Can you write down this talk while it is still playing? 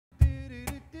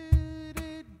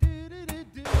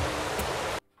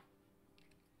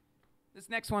This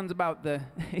next one's about the...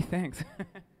 Hey, thanks. Hold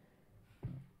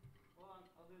on,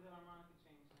 I'll do the harmonica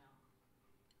change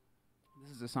now.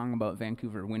 This is a song about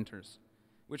Vancouver winters,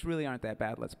 which really aren't that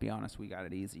bad, let's be honest. We got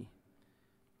it easy.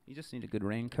 You just need a good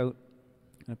raincoat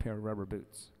and a pair of rubber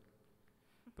boots.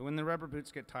 But when the rubber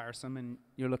boots get tiresome and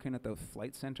you're looking at the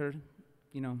flight center,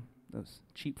 you know, those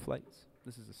cheap flights,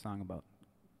 this is a song about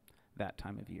that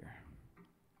time of year.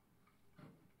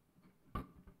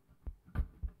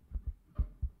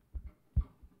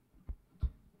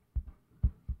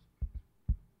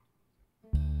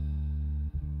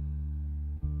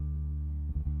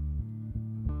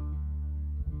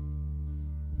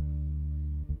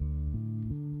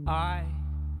 I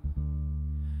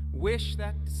wish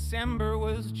that December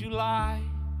was July,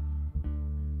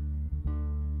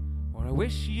 or I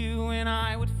wish you and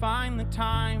I would find the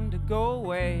time to go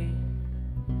away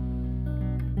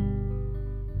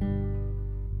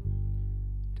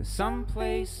to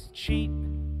someplace cheap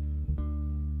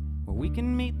where we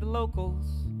can meet the locals.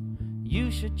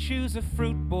 You should choose a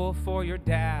fruit bowl for your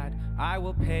dad. I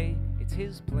will pay, it's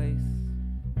his place.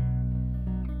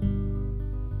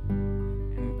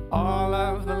 All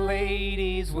of the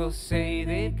ladies will say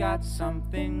they've got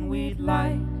something we'd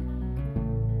like.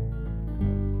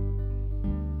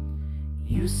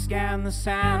 You scan the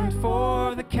sand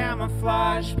for the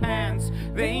camouflage pants.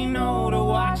 They know to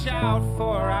watch out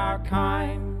for our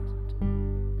kind.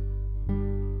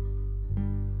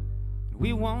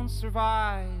 We won't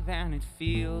survive, and it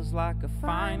feels like a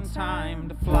fine time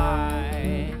to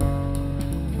fly.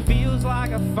 Feels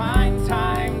like a fine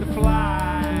time to fly.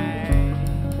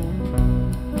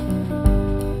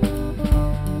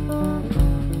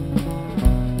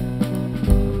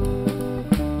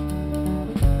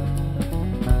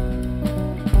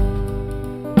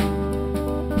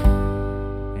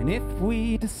 If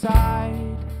we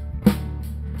decide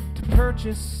to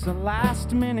purchase a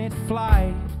last-minute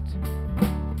flight,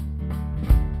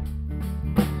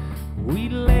 we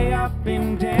lay up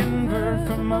in Denver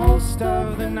for most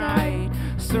of the night,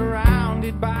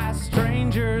 surrounded by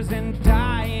strangers and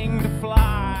dying to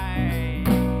fly.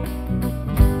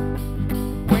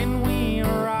 When we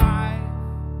arrive,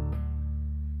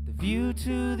 the view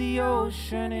to the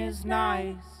ocean is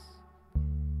nice.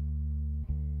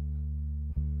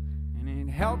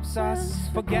 Helps us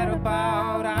forget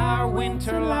about our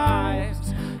winter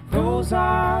lives. Those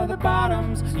are the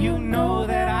bottoms, you know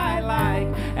that I like.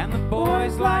 And the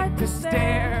boys like to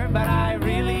stare, but I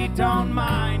really don't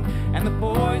mind. And the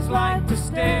boys like to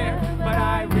stare, but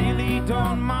I really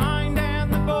don't mind.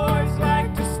 And the boys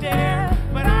like to stare,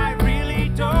 but I really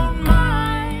don't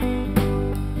mind.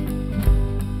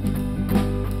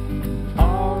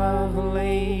 All of the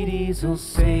ladies will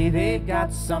say they've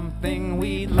got something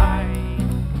we like.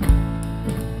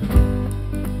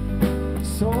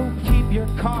 So keep your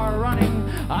car running,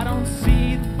 I don't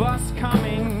see the bus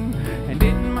coming, and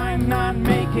it might not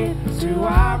make it to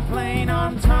our plane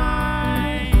on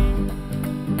time.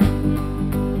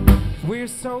 We're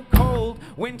so cold,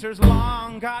 winter's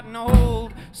long gotten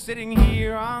old, sitting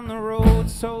here on the road,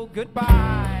 so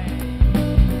goodbye.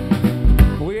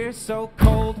 We're so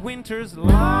cold, winter's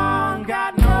long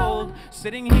gotten old,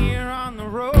 sitting here on the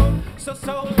road, so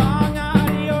long,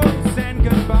 adios and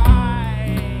goodbye.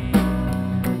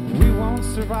 Won't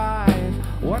survive.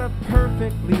 What a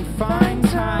perfectly fine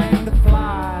time to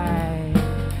fly.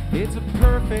 It's a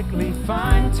perfectly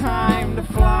fine time to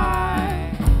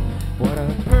fly. What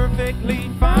a perfectly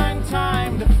fine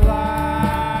time to fly.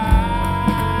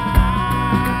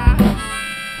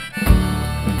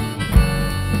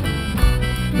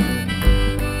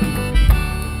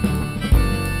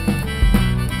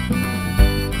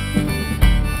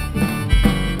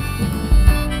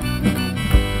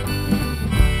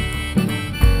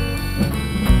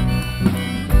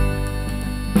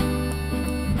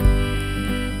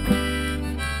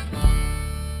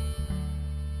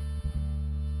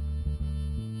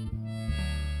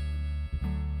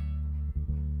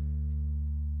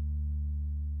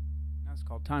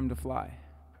 Time to Fly.